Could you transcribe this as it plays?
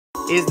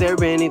Is there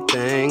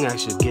anything I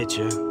should get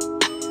you?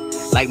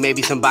 Like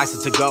maybe some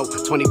boxes to go.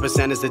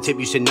 20% is the tip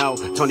you should know.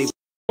 20.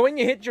 When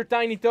you hit your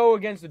tiny toe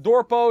against the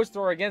doorpost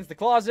or against the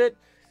closet,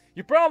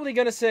 you're probably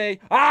gonna say,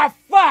 "Ah,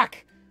 fuck!"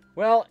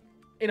 Well,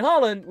 in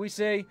Holland, we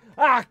say,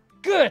 "Ah,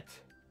 good!"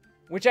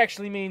 Which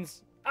actually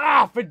means,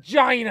 "Ah,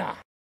 vagina!"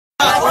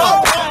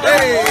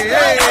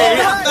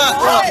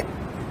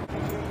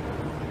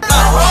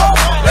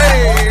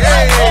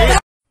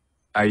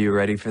 Are you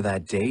ready for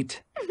that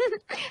date?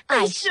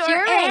 I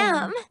sure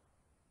am.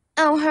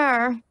 Oh,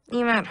 her.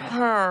 You meant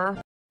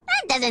her.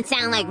 That doesn't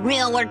sound like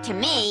real work to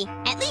me.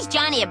 At least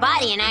Johnny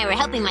Abadi and I were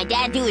helping my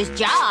dad do his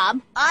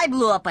job. I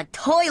blew up a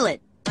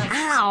toilet.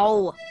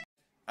 Ow.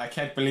 I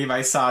can't believe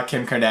I saw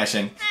Kim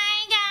Kardashian.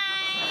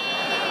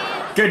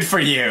 Hi, guys. Good for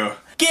you.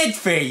 Good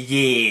for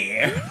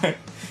you.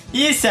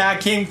 You saw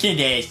Kim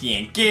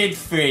Kardashian. Good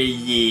for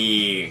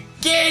you.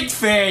 Good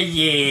for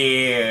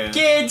you.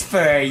 Good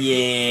for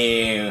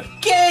you.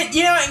 Good,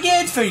 you know what?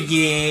 Good for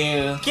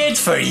you. Good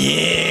for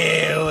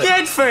you.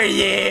 Good for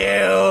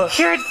you.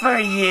 Good for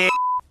you.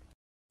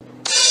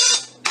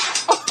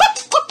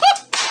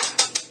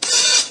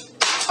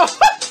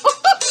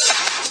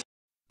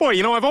 Boy,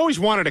 you know, I've always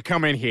wanted to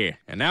come in here,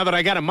 and now that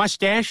I got a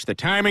mustache, the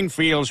timing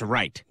feels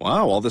right.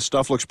 Wow, all this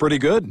stuff looks pretty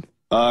good.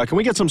 Can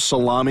we get some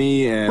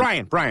salami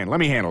and... Brian, let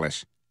me handle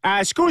this.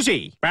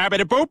 Scusi,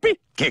 babidi-boopy?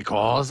 Che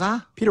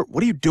cosa? Peter,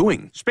 what are you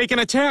doing? Speaking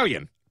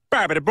Italian.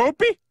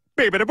 Babidi-boopy?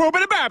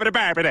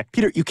 Babidi-boopity-babidi-babidi.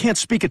 Peter, you can't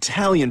speak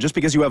Italian just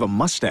because you have a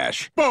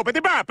mustache.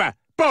 Boopity-bapa.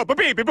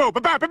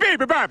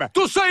 Boop-a-beep-boop-a-bapa-beep-a-bapa.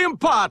 Tu sei un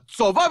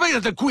pazzo, va via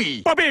da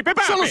qui!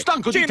 Sono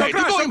stanco di te, ti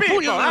do un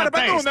pugno nella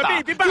testa!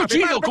 Ti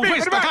uccido con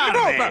questa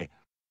carne!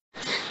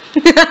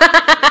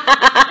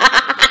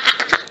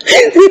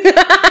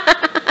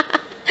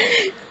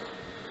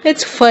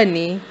 It's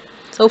funny,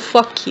 so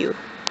fuck you.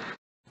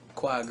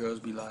 Quiet girls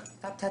be like,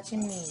 Stop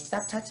touching me.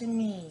 Stop touching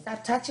me.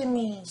 Stop touching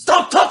me.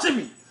 stop touching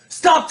me!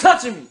 Stop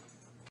touching me!